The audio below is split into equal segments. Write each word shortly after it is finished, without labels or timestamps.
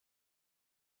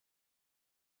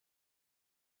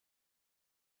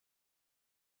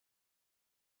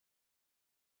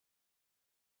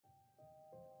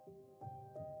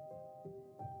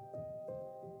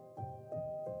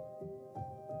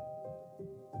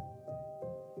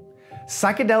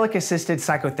Psychedelic-assisted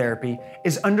psychotherapy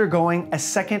is undergoing a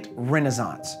second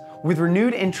renaissance, with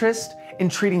renewed interest in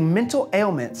treating mental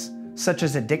ailments such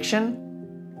as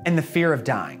addiction and the fear of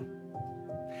dying.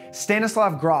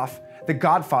 Stanislav Grof, the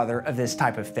godfather of this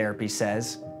type of therapy,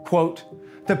 says, quote,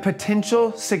 "The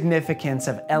potential significance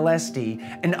of LSD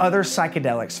and other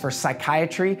psychedelics for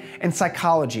psychiatry and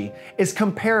psychology is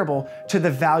comparable to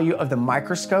the value of the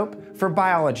microscope for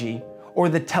biology or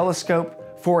the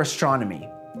telescope for astronomy,"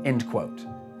 end quote.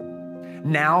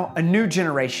 Now, a new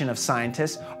generation of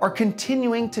scientists are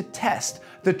continuing to test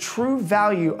the true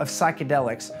value of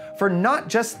psychedelics for not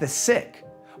just the sick,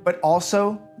 but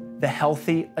also the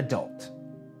healthy adult.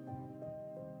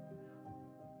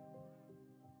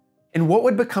 In what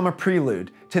would become a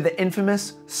prelude to the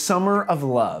infamous Summer of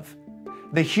Love,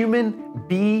 the Human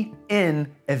Be-In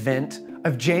event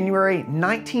of January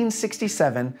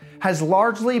 1967 has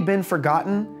largely been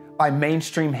forgotten by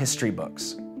mainstream history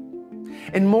books.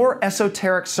 In more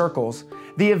esoteric circles,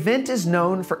 the event is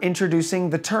known for introducing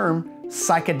the term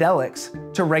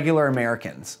psychedelics to regular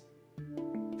Americans.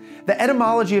 The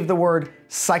etymology of the word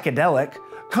psychedelic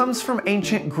comes from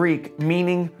ancient Greek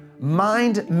meaning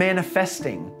mind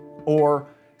manifesting or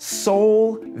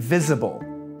soul visible.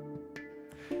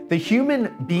 The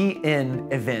Human Be-In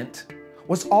event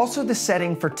was also the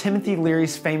setting for Timothy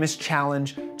Leary's famous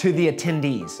challenge to the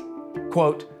attendees,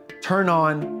 quote, "Turn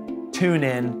on, tune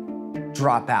in,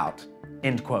 drop out,"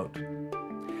 end quote.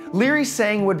 Leary's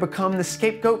saying would become the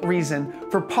scapegoat reason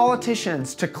for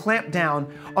politicians to clamp down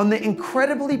on the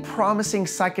incredibly promising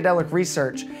psychedelic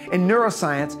research in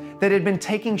neuroscience that had been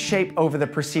taking shape over the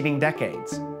preceding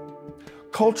decades.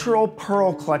 Cultural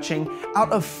pearl clutching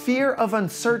out of fear of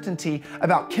uncertainty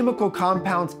about chemical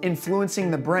compounds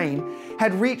influencing the brain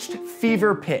had reached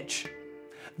fever pitch,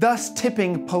 thus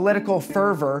tipping political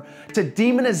fervor to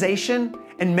demonization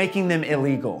and making them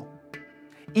illegal.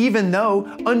 Even though,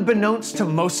 unbeknownst to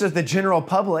most of the general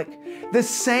public, the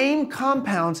same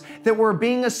compounds that were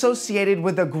being associated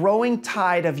with a growing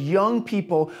tide of young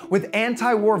people with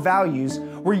anti-war values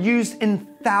were used in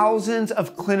thousands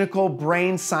of clinical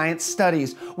brain science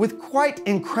studies with quite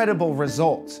incredible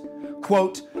results.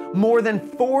 Quote, "More than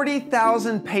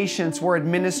 40,000 patients were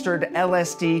administered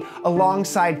LSD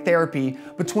alongside therapy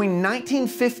between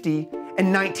 1950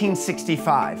 and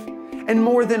 1965. And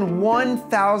more than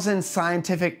 1,000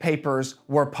 scientific papers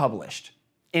were published,"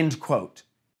 end quote.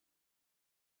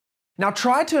 Now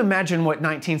try to imagine what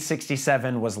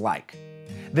 1967 was like.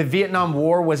 The Vietnam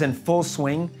War was in full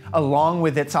swing, along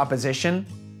with its opposition.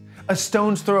 A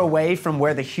stone's throw away from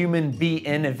where the Human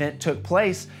Be-In event took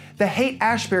place, the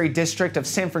Haight-Ashbury district of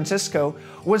San Francisco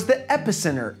was the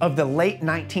epicenter of the late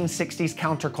 1960s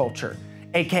counterculture,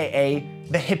 aka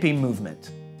the hippie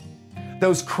movement.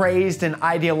 Those crazed and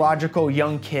ideological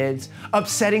young kids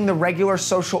upsetting the regular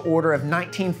social order of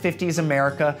 1950s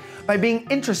America by being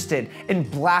interested in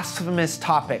blasphemous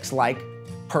topics like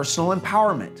personal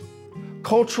empowerment,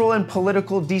 cultural and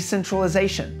political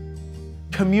decentralization,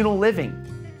 communal living,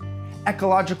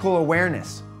 ecological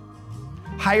awareness,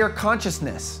 higher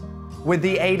consciousness with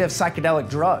the aid of psychedelic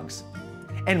drugs,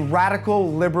 and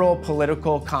radical liberal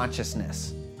political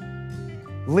consciousness.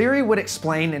 Leary would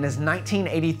explain in his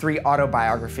 1983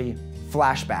 autobiography,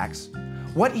 Flashbacks,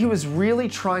 what he was really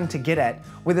trying to get at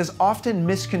with his often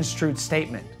misconstrued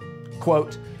statement.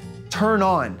 Quote, "Turn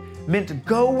on" meant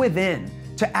go within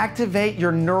to activate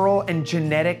your neural and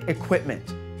genetic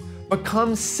equipment.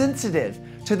 Become sensitive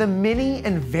to the many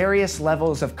and various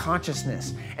levels of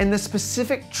consciousness and the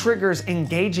specific triggers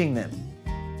engaging them.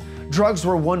 Drugs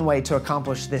were one way to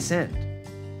accomplish this end.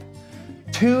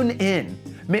 Tune in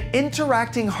meant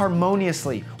interacting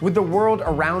harmoniously with the world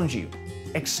around you.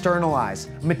 Externalize,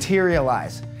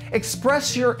 materialize,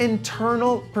 express your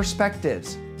internal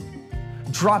perspectives.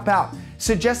 Drop out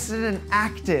suggested an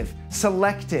active,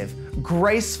 selective,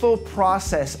 graceful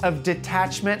process of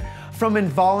detachment from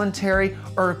involuntary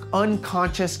or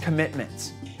unconscious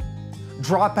commitments.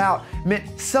 Drop out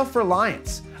meant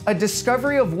self-reliance, a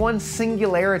discovery of one's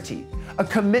singularity, a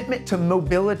commitment to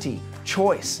mobility,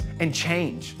 choice, and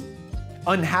change.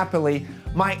 Unhappily,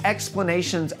 my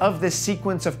explanations of this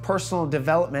sequence of personal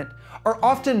development are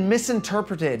often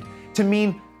misinterpreted to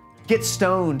mean get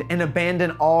stoned and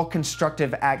abandon all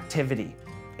constructive activity,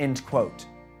 end quote.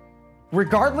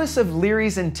 Regardless of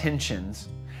Leary's intentions,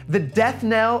 the death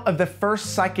knell of the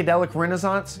first psychedelic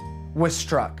renaissance was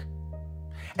struck.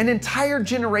 An entire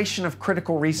generation of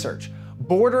critical research,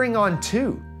 bordering on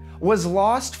two, was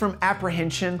lost from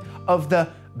apprehension of the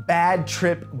bad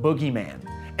trip boogeyman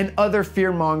and other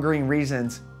fear-mongering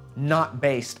reasons not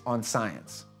based on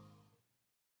science.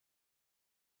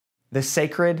 The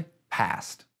sacred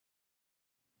past.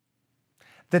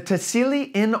 The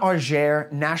Tassili in Arger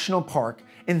National Park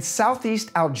in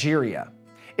southeast Algeria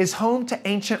is home to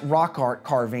ancient rock art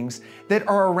carvings that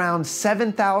are around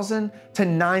 7,000 to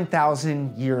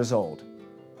 9,000 years old.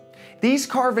 These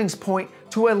carvings point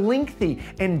to a lengthy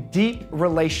and deep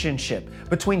relationship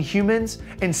between humans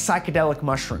and psychedelic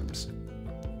mushrooms,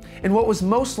 in what was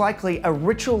most likely a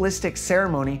ritualistic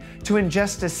ceremony to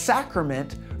ingest a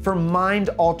sacrament for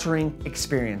mind-altering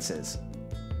experiences.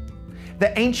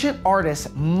 The ancient artists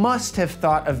must have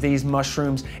thought of these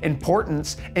mushrooms'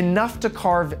 importance enough to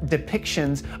carve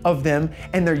depictions of them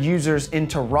and their users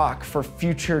into rock for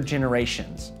future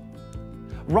generations.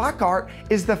 Rock art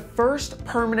is the first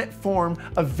permanent form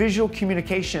of visual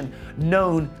communication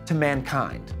known to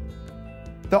mankind.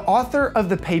 The author of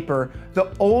the paper,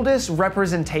 The Oldest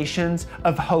Representations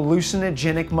of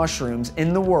Hallucinogenic Mushrooms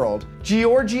in the World,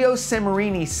 Giorgio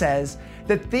Samarini, says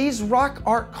that these rock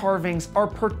art carvings are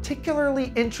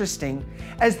particularly interesting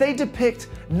as they depict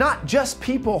not just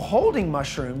people holding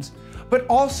mushrooms, but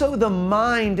also the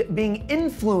mind being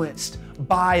influenced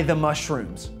by the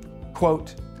mushrooms.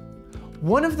 Quote,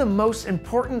 "One of the most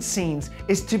important scenes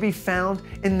is to be found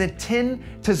in the Tin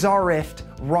Tazarift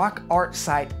rock art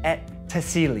site at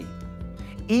Tassili.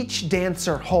 Each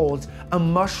dancer holds a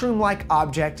mushroom-like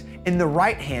object in the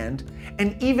right hand,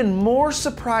 and even more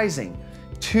surprising,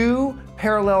 two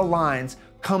parallel lines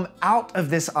come out of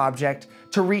this object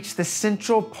to reach the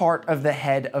central part of the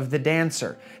head of the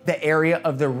dancer, the area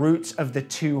of the roots of the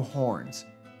two horns.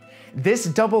 This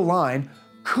double line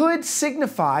could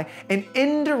signify an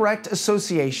indirect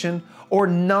association or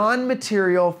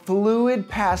non-material fluid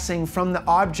passing from the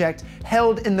object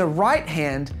held in the right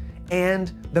hand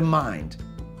and the mind.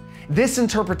 This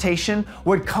interpretation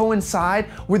would coincide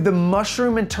with the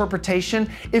mushroom interpretation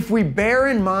if we bear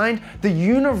in mind the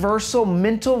universal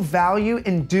mental value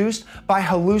induced by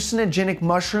hallucinogenic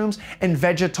mushrooms and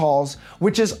vegetals,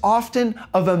 which is often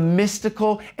of a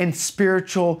mystical and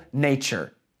spiritual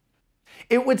nature.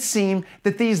 It would seem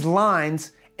that these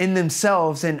lines, in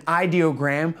themselves an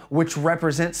ideogram which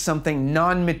represents something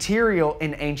non-material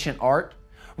in ancient art,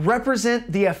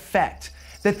 represent the effect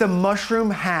that the mushroom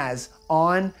has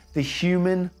on the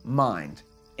human mind."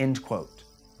 End quote.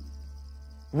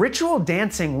 Ritual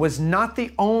dancing was not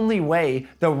the only way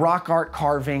the rock art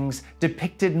carvings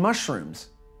depicted mushrooms.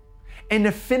 An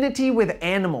affinity with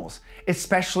animals,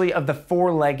 especially of the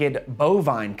four-legged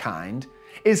bovine kind,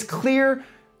 is clear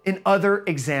in other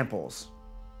examples.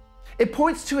 It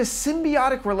points to a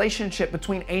symbiotic relationship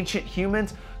between ancient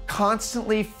humans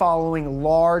constantly following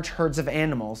large herds of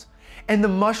animals and the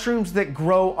mushrooms that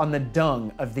grow on the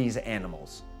dung of these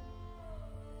animals.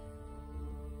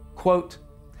 Quote,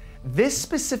 "This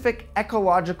specific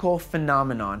ecological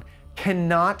phenomenon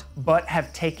cannot but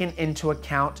have taken into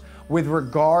account with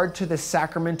regard to the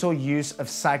sacramental use of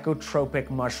psychotropic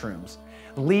mushrooms,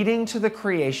 leading to the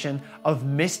creation of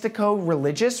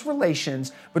mystico-religious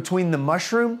relations between the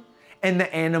mushroom and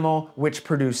the animal which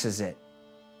produces it.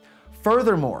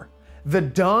 Furthermore, the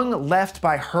dung left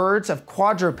by herds of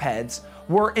quadrupeds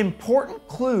were important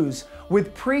clues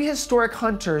with prehistoric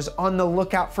hunters on the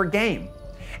lookout for game,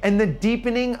 and the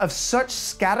deepening of such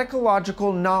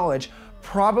scatological knowledge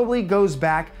probably goes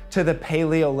back to the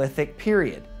Paleolithic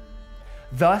period.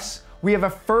 Thus, we have a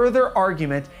further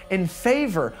argument in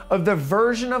favor of the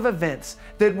version of events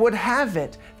that would have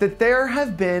it that there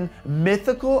have been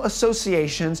mythical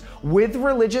associations with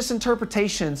religious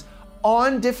interpretations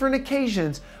on different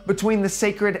occasions between the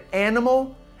sacred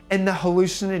animal and the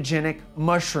hallucinogenic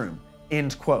mushroom."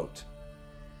 End quote.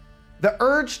 The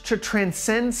urge to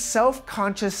transcend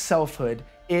self-conscious selfhood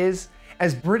is,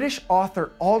 as British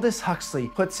author Aldous Huxley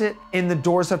puts it in The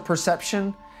Doors of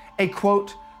Perception, a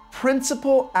quote,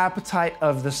 "principal appetite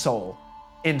of the soul,"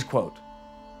 end quote.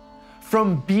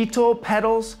 From beetle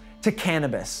petals to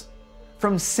cannabis,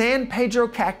 from San Pedro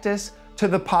cactus to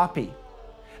the poppy,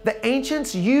 the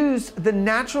ancients used the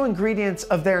natural ingredients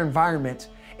of their environment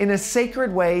in a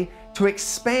sacred way to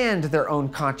expand their own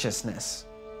consciousness.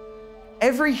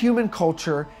 Every human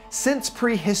culture since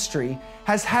prehistory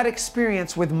has had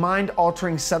experience with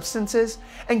mind-altering substances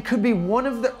and could be one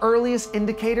of the earliest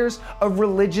indicators of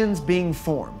religions being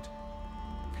formed.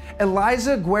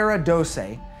 Eliza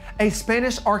Guerra-Doce, a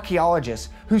Spanish archaeologist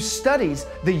who studies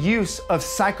the use of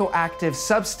psychoactive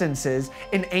substances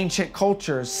in ancient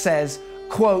cultures, says,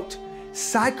 quote,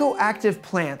 "Psychoactive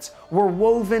plants were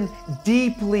woven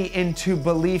deeply into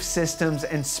belief systems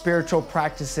and spiritual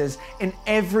practices in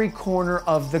every corner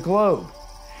of the globe.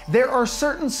 There are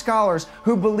certain scholars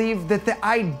who believe that the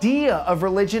idea of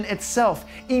religion itself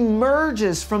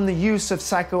emerges from the use of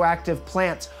psychoactive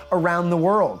plants around the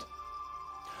world.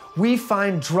 We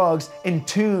find drugs in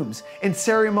tombs, in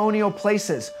ceremonial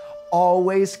places,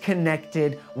 always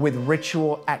connected with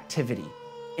ritual activity."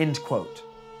 End quote.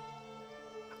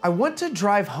 I want to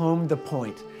drive home the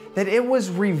point that it was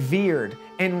revered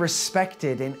and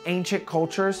respected in ancient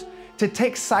cultures to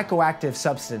take psychoactive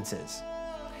substances,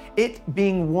 it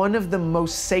being one of the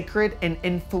most sacred and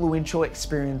influential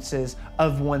experiences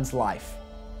of one's life.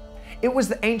 It was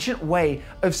the ancient way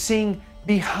of seeing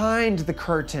behind the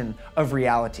curtain of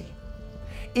reality.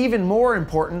 Even more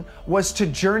important was to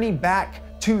journey back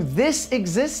to this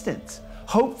existence,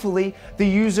 hopefully the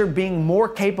user being more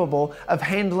capable of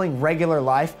handling regular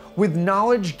life with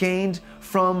knowledge gained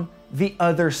from the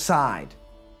other side.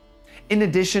 In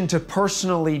addition to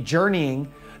personally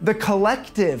journeying, the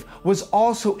collective was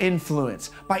also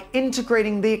influenced by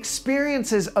integrating the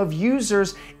experiences of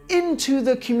users into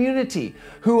the community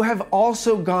who have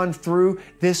also gone through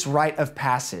this rite of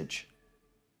passage.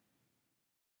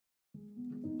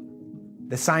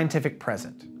 The scientific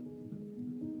present.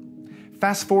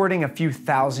 Fast forwarding a few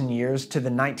thousand years to the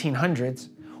 1900s,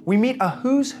 we meet a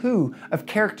who's who of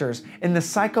characters in the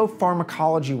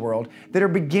psychopharmacology world that are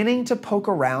beginning to poke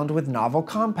around with novel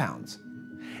compounds.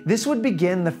 This would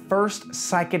begin the first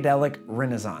psychedelic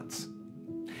renaissance.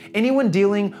 Anyone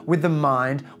dealing with the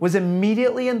mind was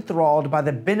immediately enthralled by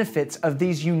the benefits of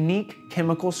these unique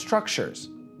chemical structures.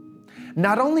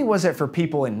 Not only was it for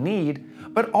people in need,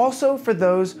 but also for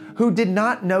those who did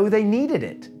not know they needed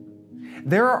it.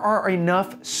 There are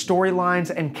enough storylines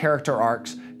and character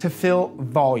arcs to fill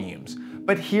volumes,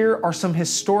 but here are some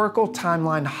historical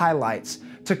timeline highlights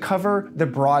to cover the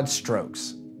broad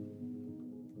strokes.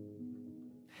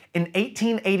 In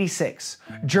 1886,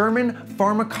 German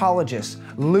pharmacologist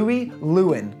Louis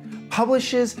Lewin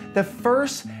publishes the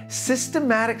first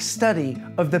systematic study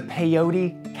of the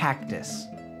peyote cactus.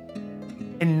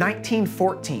 In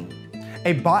 1914,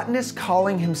 a botanist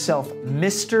calling himself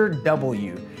Mr.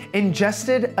 W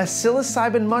ingested a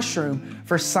psilocybin mushroom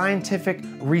for scientific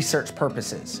research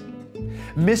purposes.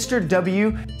 Mr.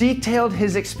 W detailed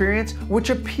his experience, which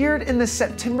appeared in the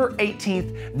September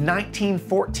 18,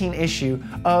 1914 issue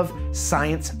of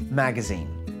Science magazine.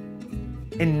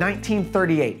 In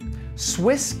 1938,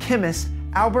 Swiss chemist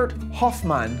Albert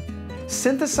Hofmann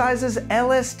synthesizes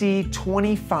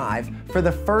LSD-25 for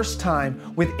the first time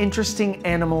with interesting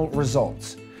animal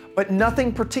results, but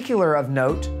nothing particular of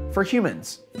note for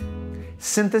humans.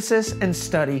 Synthesis and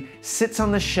study sits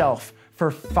on the shelf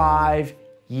for 5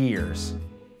 years.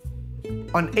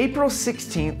 On April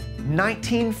 16,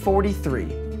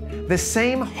 1943, the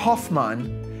same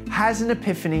Hofmann has an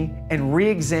epiphany and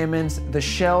re-examines the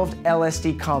shelved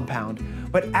LSD compound,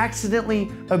 but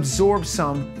accidentally absorbs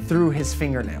some through his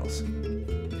fingernails.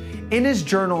 In his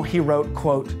journal, he wrote,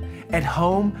 quote, "At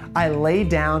home, I lay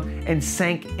down and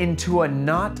sank into a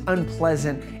not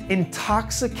unpleasant,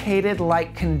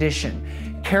 intoxicated-like condition,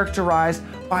 characterized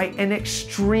by an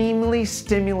extremely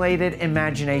stimulated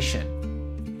imagination.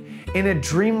 In a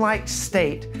dreamlike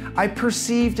state, I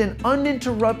perceived an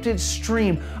uninterrupted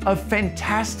stream of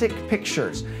fantastic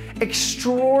pictures,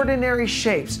 extraordinary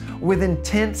shapes with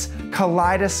intense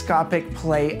kaleidoscopic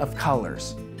play of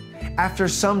colors. After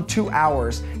some 2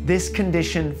 hours, this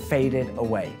condition faded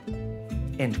away."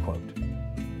 End quote.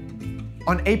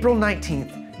 On April 19,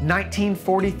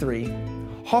 1943,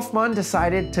 Hofmann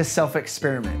decided to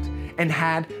self-experiment and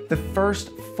had the first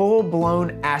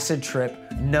full-blown acid trip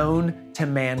known to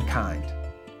mankind.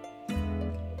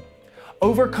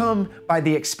 Overcome by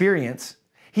the experience,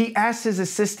 he asked his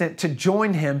assistant to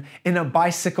join him in a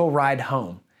bicycle ride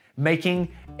home, making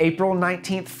April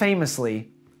 19th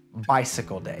famously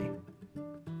Bicycle Day.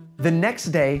 The next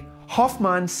day,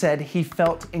 Hofmann said he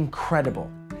felt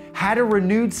incredible, had a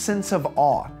renewed sense of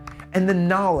awe, and the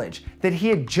knowledge that he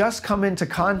had just come into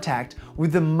contact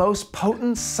with the most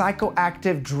potent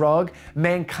psychoactive drug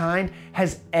mankind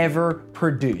has ever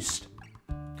produced.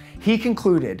 He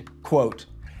concluded, quote,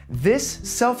 "This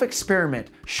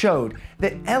self-experiment showed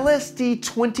that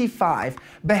LSD-25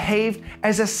 behaved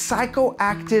as a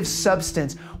psychoactive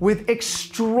substance with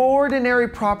extraordinary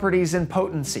properties and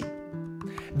potency.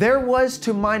 There was,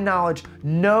 to my knowledge,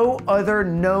 no other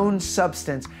known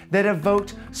substance that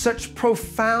evoked such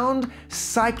profound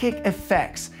psychic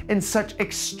effects in such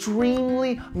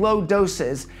extremely low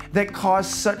doses that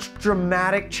caused such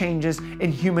dramatic changes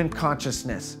in human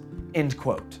consciousness." End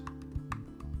quote.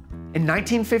 In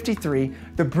 1953,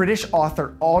 the British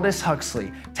author Aldous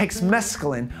Huxley takes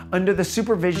mescaline under the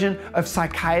supervision of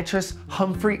psychiatrist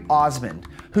Humphrey Osmond,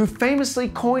 who famously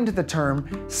coined the term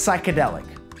psychedelic.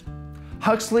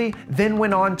 Huxley then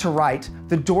went on to write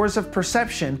The Doors of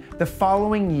Perception the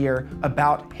following year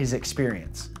about his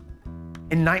experience.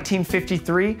 In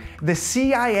 1953, the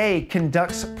CIA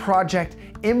conducts Project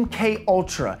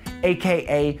MKUltra,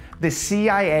 aka the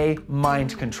CIA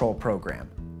Mind Control Program.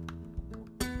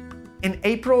 In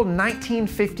April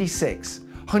 1956,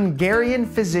 Hungarian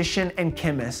physician and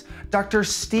chemist Dr.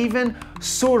 Stephen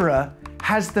Sura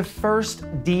has the first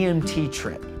DMT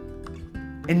trip.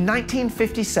 In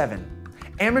 1957,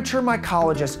 amateur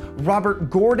mycologist Robert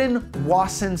Gordon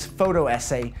Wasson's photo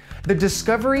essay, The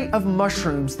Discovery of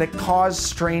Mushrooms That Cause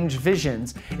Strange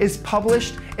Visions, is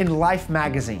published in Life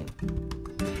magazine.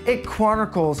 It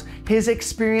chronicles his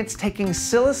experience taking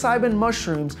psilocybin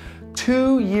mushrooms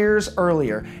 2 years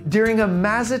earlier during a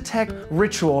Mazatec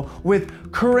ritual with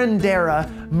curandera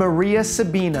Maria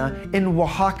Sabina in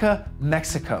Oaxaca,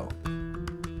 Mexico.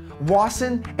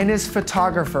 Wasson and his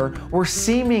photographer were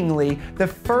seemingly the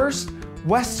first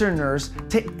Westerners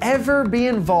to ever be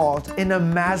involved in a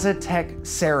Mazatec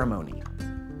ceremony.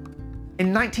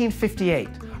 In 1958,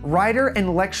 writer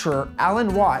and lecturer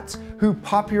Alan Watts, who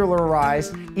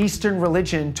popularized Eastern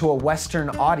religion to a Western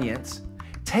audience,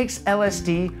 takes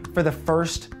LSD for the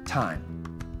first time.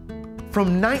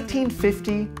 From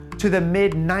 1950 to the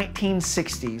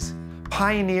mid-1960s,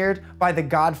 pioneered by the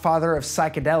godfather of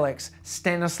psychedelics,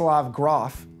 Stanislav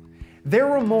Grof, there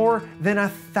were more than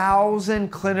 1,000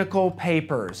 clinical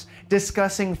papers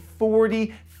discussing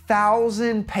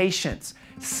 40,000 patients,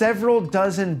 several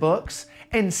dozen books,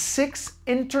 and 6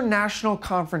 international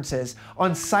conferences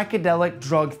on psychedelic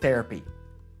drug therapy.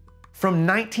 From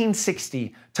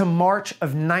 1960 to March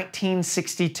of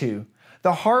 1962,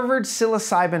 the Harvard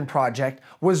Psilocybin Project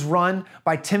was run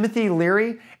by Timothy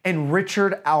Leary and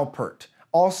Richard Alpert,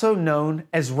 also known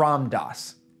as Ram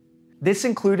Dass. This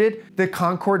included the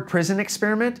Concord Prison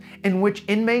Experiment, in which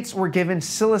inmates were given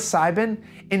psilocybin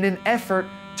in an effort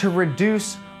to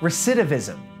reduce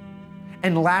recidivism.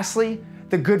 And lastly,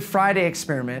 the Good Friday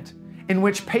Experiment, in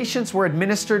which patients were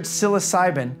administered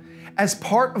psilocybin as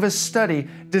part of a study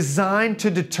designed to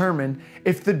determine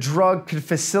if the drug could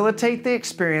facilitate the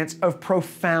experience of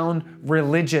profound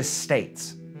religious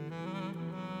states.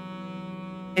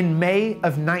 In May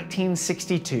of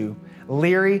 1962,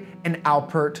 Leary and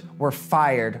Alpert were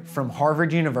fired from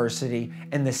Harvard University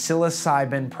and the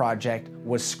psilocybin project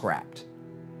was scrapped.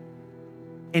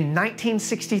 In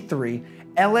 1963,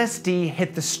 LSD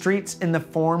hit the streets in the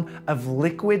form of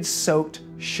liquid-soaked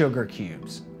sugar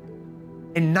cubes.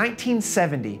 In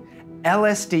 1970,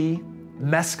 LSD,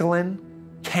 mescaline,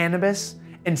 cannabis,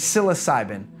 and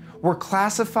psilocybin were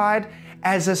classified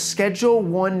as a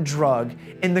Schedule I drug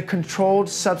in the Controlled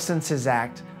Substances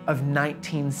Act of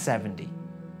 1970.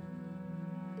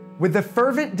 With the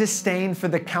fervent disdain for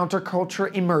the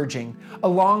counterculture emerging,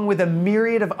 along with a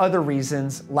myriad of other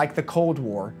reasons like the Cold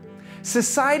War,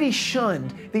 society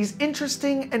shunned these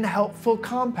interesting and helpful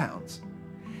compounds.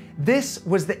 This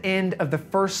was the end of the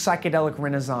first psychedelic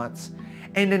renaissance,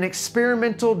 and an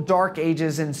experimental dark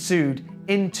ages ensued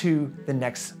into the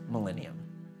next millennium.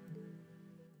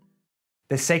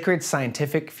 The sacred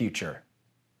scientific future.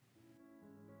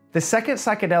 The Second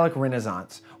Psychedelic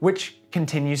Renaissance, which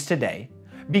continues today,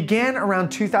 began around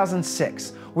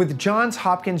 2006 with Johns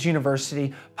Hopkins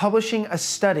University publishing a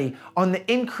study on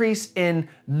the increase in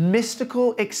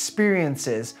mystical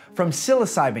experiences from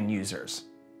psilocybin users.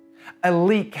 A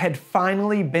leak had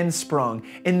finally been sprung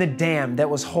in the dam that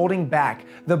was holding back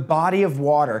the body of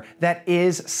water that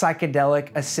is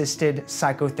psychedelic-assisted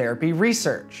psychotherapy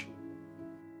research.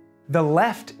 The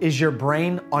left is your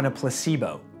brain on a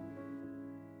placebo.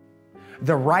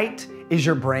 The right is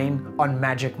your brain on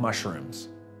magic mushrooms.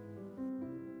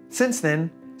 Since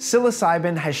then,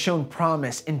 psilocybin has shown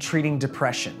promise in treating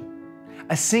depression.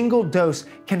 A single dose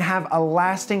can have a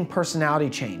lasting personality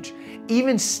change,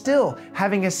 even still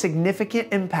having a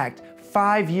significant impact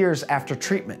 5 years after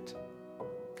treatment.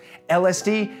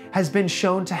 LSD has been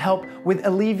shown to help with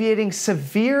alleviating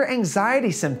severe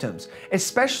anxiety symptoms,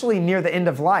 especially near the end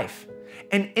of life,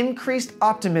 and increased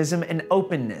optimism and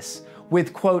openness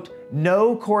with, quote,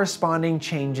 no corresponding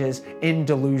changes in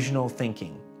delusional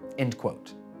thinking, end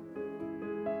quote.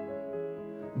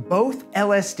 Both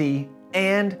LSD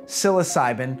and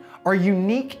psilocybin are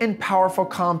unique and powerful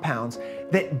compounds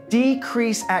that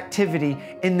decrease activity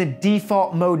in the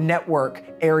default mode network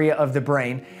area of the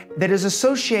brain that is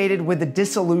associated with the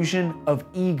dissolution of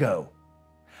ego.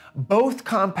 Both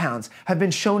compounds have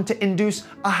been shown to induce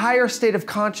a higher state of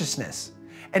consciousness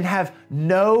and have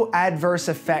no adverse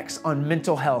effects on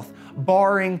mental health,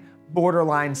 barring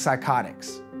borderline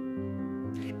psychotics.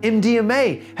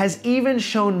 MDMA has even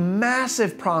shown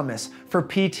massive promise for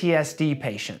PTSD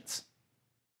patients.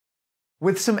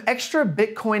 With some extra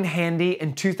Bitcoin handy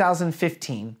in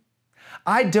 2015,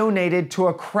 I donated to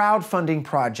a crowdfunding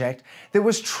project that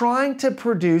was trying to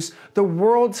produce the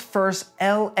world's first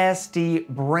LSD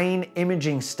brain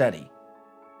imaging study.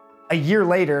 A year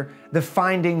later, the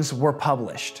findings were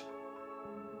published.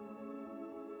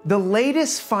 The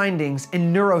latest findings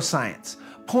in neuroscience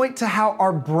point to how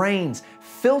our brains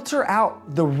filter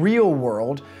out the real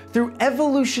world through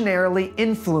evolutionarily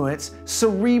influenced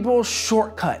cerebral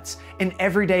shortcuts in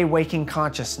everyday waking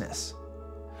consciousness.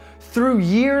 Through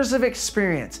years of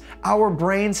experience, our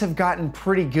brains have gotten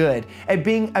pretty good at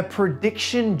being a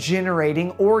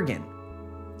prediction-generating organ.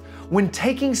 When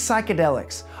taking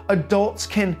psychedelics, adults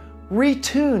can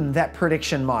retune that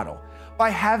prediction model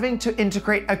by having to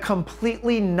integrate a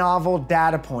completely novel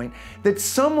data point that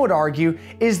some would argue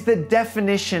is the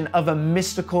definition of a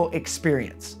mystical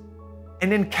experience.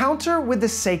 An encounter with the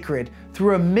sacred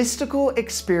through a mystical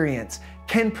experience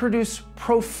can produce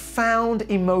profound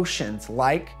emotions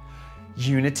like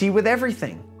unity with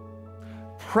everything,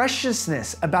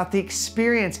 preciousness about the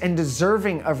experience and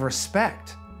deserving of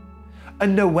respect, a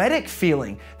noetic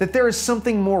feeling that there is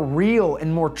something more real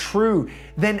and more true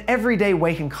than everyday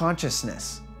waking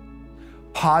consciousness,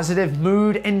 positive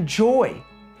mood and joy,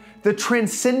 the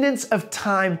transcendence of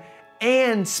time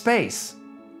and space,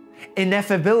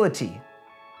 ineffability,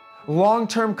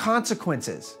 long-term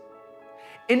consequences,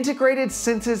 integrated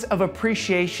senses of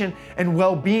appreciation and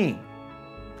well-being,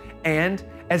 and,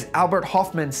 as Albert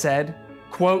Hoffman said,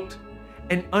 quote,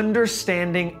 an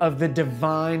understanding of the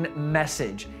divine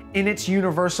message in its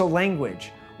universal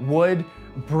language would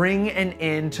bring an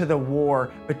end to the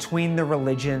war between the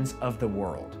religions of the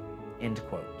world, end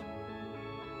quote.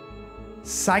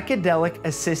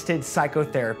 Psychedelic-assisted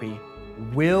psychotherapy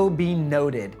will be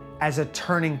noted as a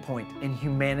turning point in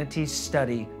humanity's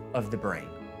study of the brain.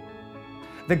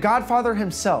 The Godfather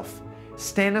himself,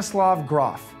 Stanislav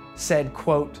Grof, said,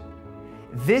 quote,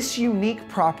 this unique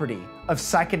property of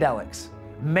psychedelics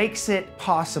makes it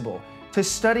possible to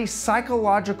study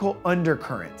psychological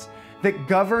undercurrents that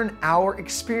govern our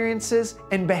experiences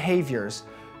and behaviors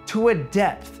to a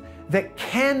depth that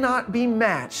cannot be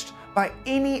matched by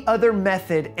any other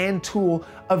method and tool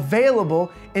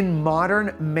available in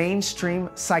modern mainstream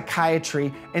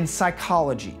psychiatry and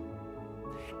psychology.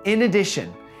 In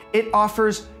addition, it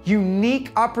offers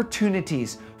unique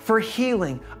opportunities for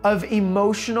healing of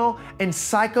emotional and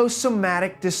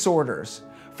psychosomatic disorders,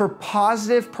 for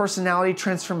positive personality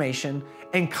transformation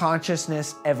and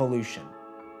consciousness evolution.